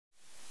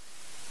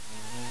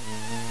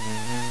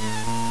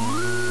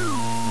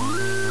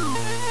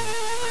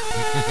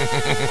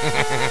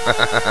Who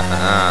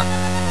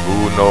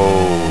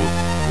knows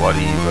what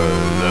evil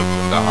lurks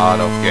in the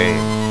heart of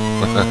games?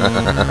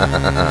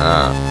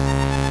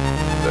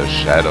 The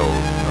Shadows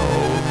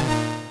knows.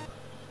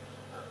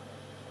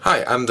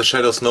 Hi, I'm the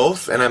Shadows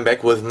Knows and I'm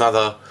back with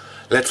another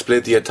Let's Play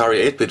the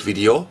Atari 8-bit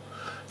video.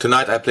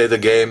 Tonight I play the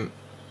game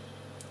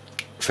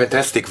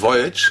Fantastic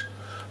Voyage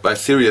by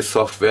Serious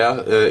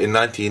Software in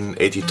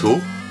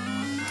 1982.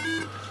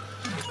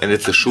 And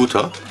it's a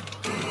shooter.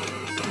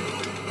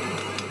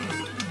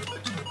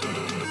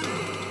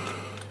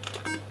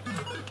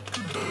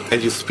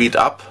 And you speed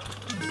up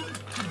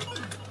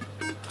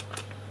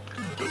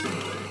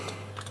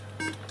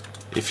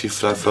if you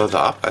fly further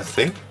up, I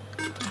think.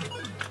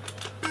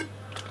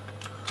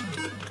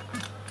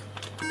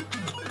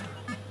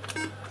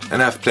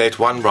 And I've played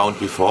one round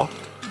before,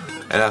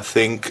 and I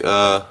think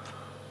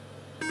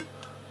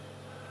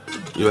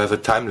you have a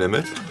time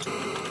limit.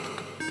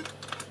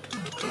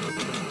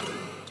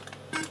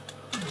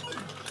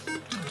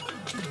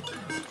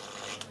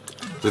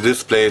 The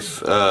displays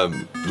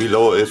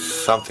below is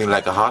something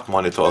like a heart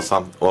monitor or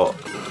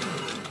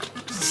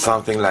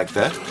something like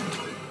that.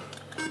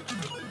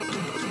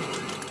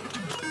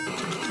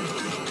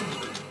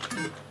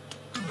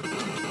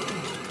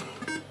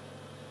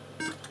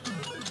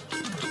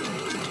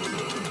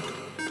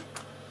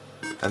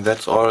 And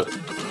that's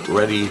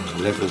already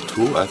level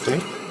 2, I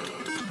think.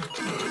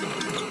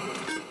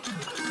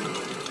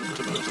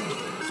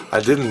 I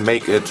didn't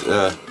make it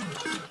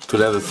to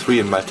level 3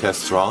 in my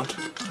test round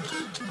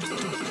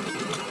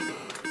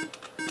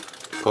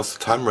because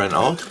the time ran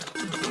out.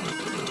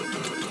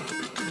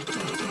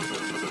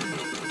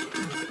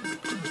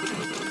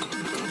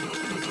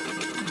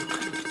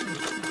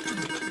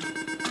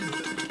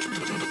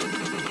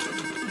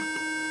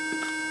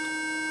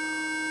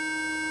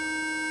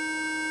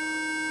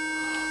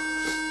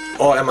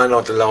 Or am I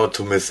not allowed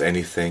to miss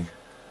anything?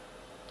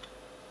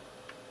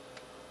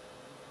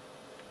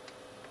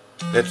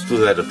 Let's do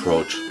that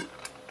approach.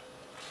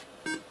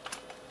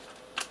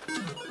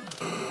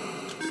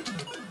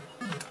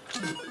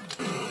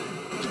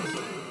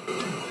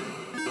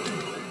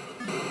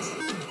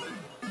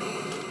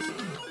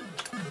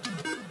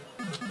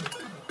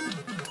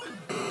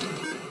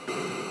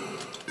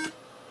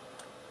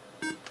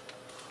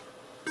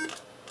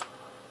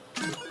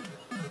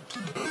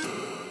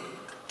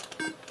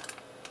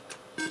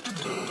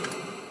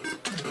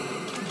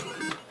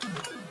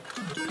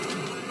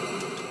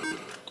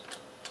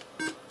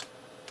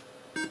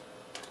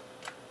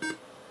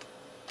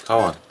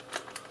 Come on.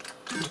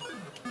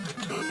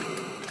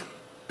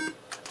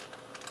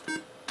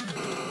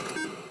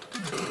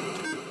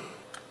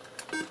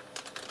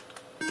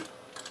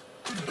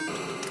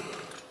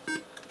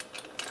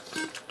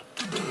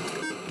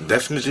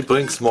 Definitely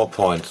brings more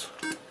points.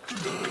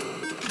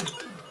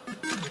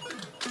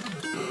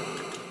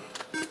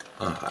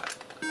 Ah,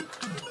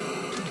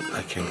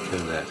 I can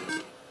kill that.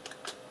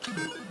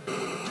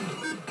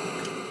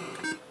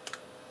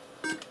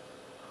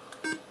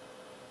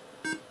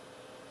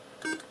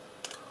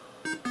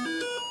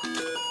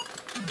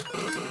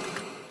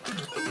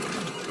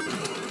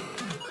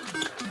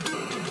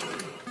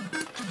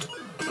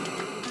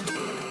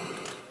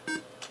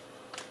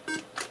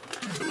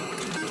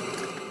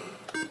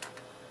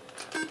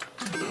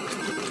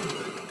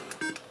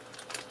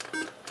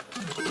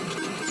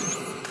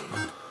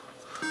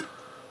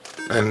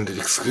 And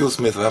excuse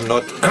me if I'm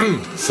not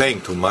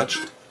saying too much,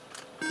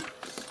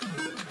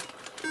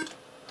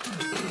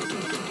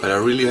 but I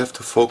really have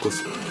to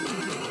focus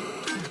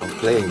on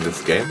playing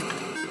this game.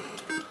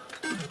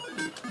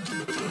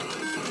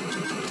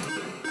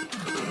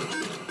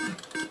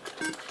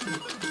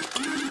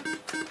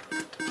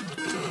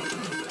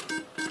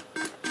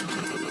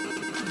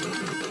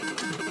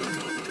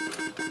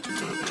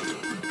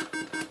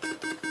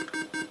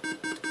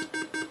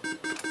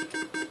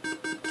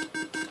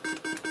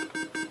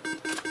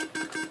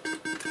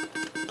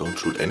 Don't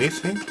shoot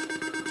anything?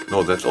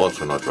 No, that's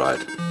also not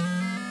right.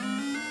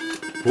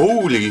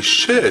 Holy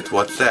shit,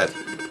 what's that?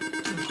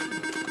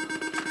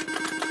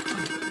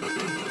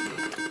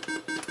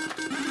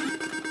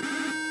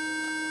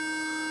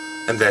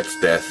 And that's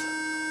death.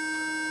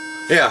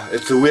 Yeah,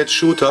 it's a weird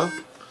shooter.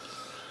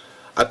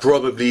 I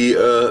probably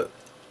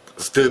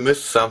still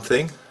missed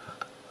something.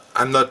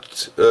 I'm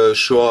not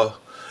sure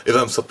if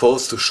I'm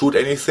supposed to shoot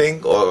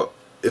anything or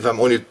if I'm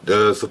only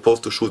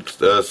supposed to shoot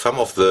some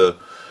of the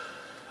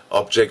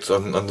objects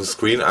on the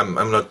screen.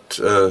 I'm not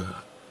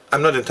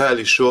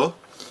entirely sure,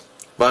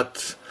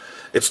 but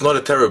it's not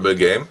a terrible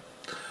game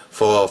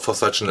for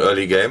such an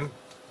early game.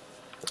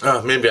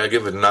 Maybe I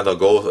give it another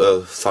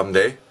go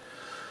someday.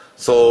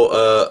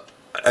 So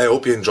I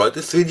hope you enjoyed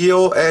this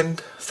video and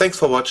thanks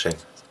for watching.